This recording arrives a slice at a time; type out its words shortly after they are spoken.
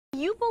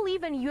you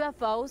believe in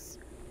UFOs?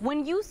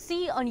 When you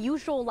see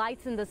unusual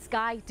lights in the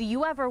sky, do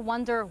you ever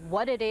wonder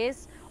what it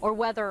is or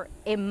whether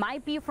it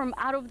might be from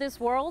out of this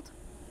world?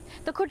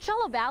 The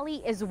Coachella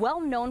Valley is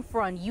well known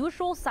for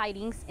unusual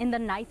sightings in the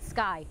night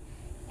sky,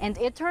 and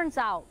it turns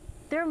out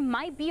there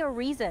might be a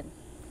reason.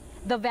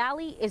 The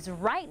valley is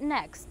right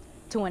next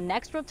to an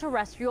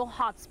extraterrestrial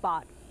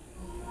hotspot.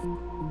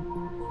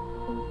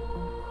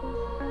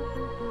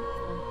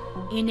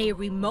 In a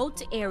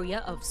remote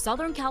area of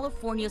Southern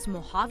California's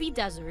Mojave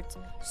Desert,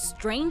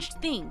 strange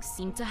things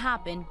seem to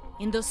happen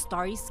in the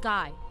starry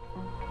sky.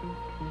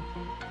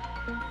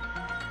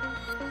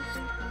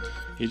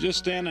 He's just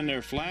standing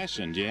there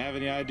flashing. Do you have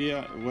any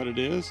idea what it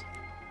is?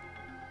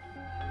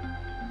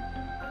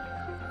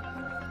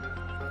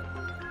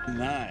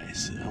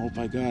 Nice. I hope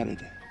I got it.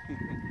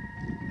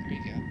 There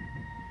you go.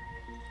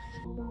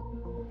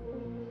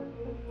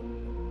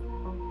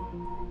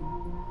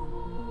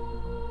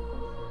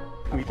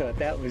 We thought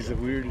that was the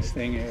weirdest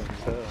thing I ever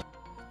saw.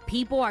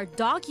 People are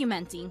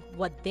documenting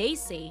what they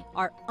say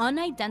are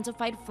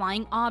unidentified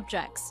flying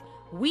objects.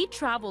 We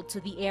traveled to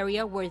the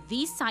area where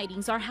these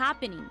sightings are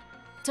happening,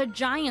 to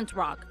Giant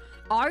Rock,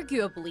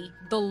 arguably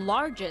the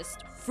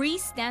largest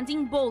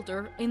freestanding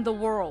boulder in the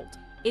world.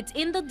 It's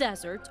in the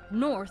desert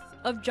north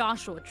of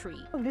Joshua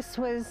Tree. This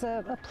was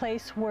a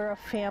place where a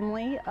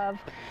family of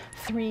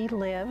 3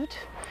 lived.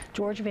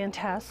 George Van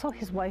Tassel,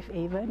 his wife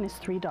Ava, and his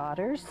 3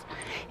 daughters.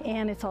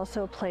 And it's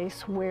also a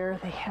place where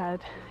they had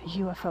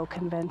UFO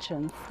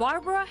conventions.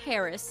 Barbara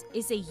Harris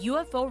is a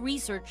UFO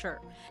researcher.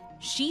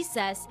 She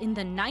says in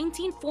the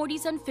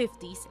 1940s and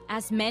 50s,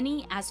 as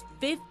many as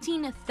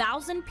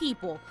 15,000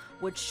 people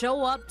would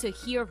show up to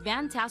hear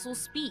Van Tassel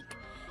speak.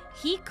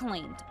 He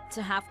claimed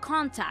to have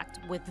contact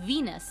with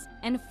Venus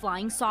and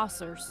flying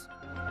saucers.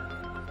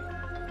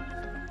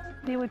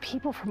 There would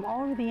people from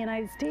all over the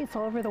United States,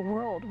 all over the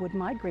world, would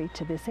migrate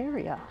to this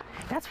area.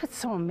 That's what's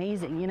so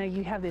amazing. You know,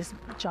 you have this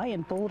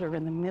giant boulder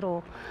in the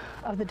middle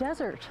of the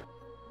desert.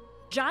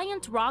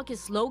 Giant Rock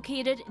is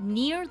located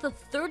near the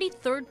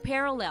 33rd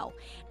parallel,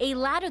 a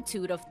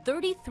latitude of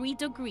 33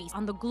 degrees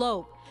on the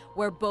globe,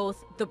 where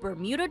both the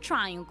Bermuda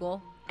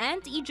Triangle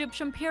and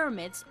Egyptian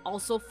pyramids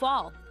also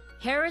fall.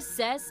 Harris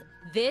says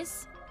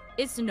this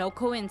is no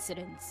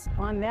coincidence.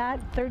 On that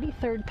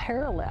 33rd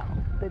parallel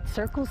that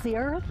circles the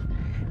Earth,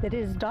 that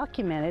is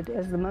documented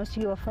as the most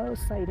UFO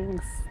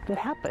sightings that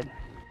happen.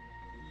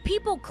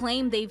 People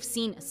claim they've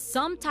seen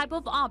some type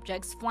of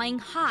objects flying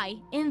high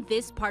in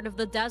this part of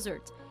the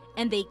desert,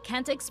 and they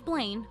can't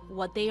explain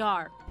what they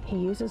are. He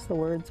uses the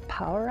words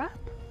power up,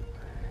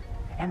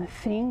 and the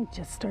thing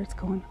just starts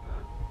going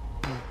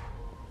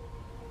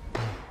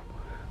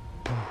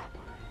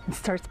and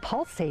starts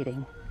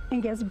pulsating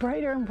and gets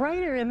brighter and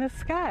brighter in the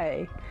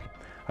sky.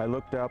 I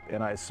looked up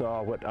and I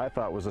saw what I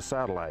thought was a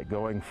satellite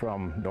going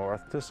from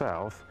north to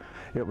south.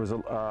 It was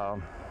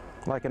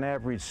like an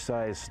average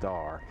sized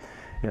star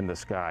in the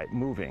sky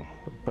moving,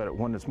 but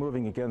when it's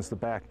moving against the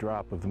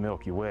backdrop of the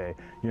Milky Way,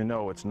 you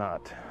know it's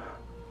not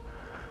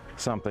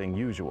something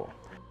usual.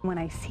 When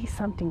I see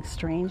something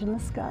strange in the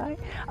sky,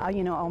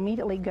 I'll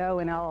immediately go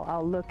and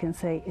I'll look and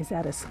say, is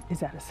that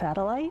a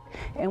satellite?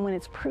 And when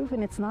it's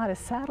proven it's not a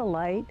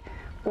satellite,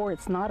 or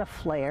it's not a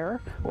flare,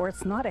 or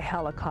it's not a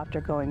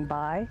helicopter going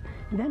by,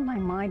 then my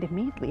mind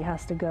immediately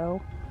has to go,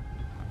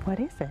 what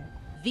is it?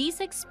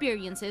 These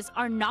experiences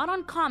are not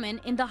uncommon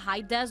in the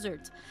high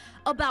desert.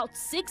 About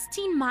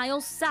 16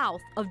 miles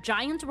south of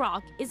Giant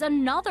Rock is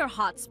another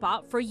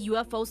hotspot for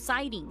UFO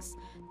sightings,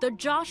 the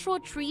Joshua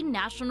Tree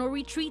National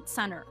Retreat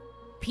Center.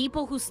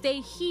 People who stay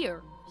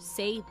here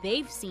say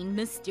they've seen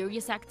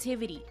mysterious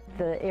activity.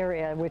 The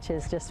area, which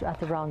is just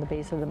around the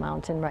base of the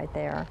mountain right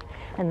there,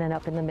 and then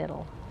up in the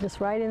middle, just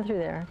right in through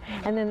there.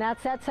 And then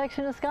that's that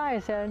section of sky, I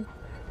said,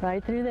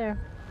 right through there,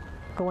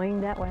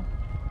 going that way.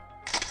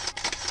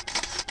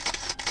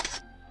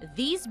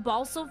 These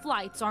balls of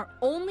lights are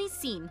only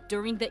seen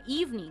during the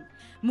evening,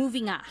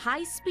 moving at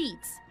high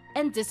speeds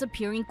and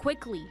disappearing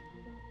quickly.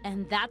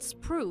 And that's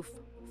proof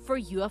for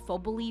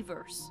UFO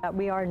believers.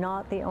 We are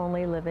not the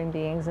only living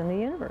beings in the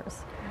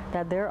universe,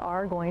 that there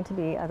are going to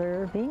be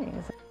other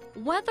beings.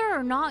 Whether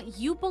or not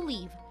you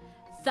believe,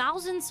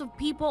 thousands of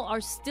people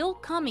are still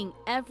coming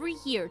every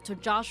year to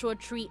Joshua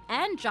Tree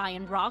and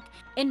Giant Rock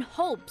in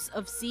hopes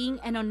of seeing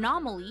an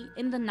anomaly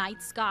in the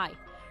night sky,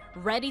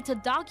 ready to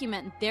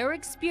document their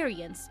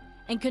experience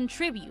and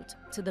contribute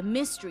to the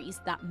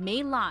mysteries that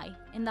may lie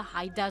in the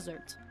high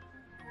desert.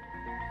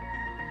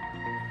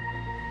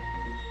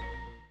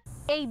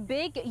 A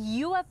big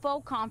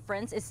UFO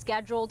conference is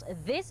scheduled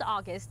this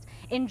August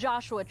in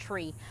Joshua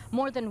Tree.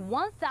 More than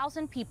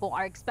 1,000 people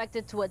are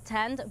expected to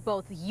attend,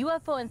 both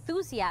UFO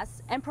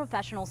enthusiasts and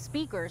professional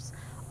speakers,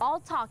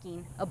 all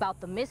talking about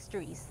the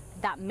mysteries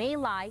that may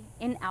lie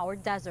in our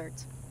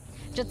desert.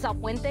 Jitsa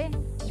Puente,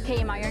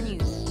 KMIR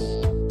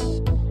News.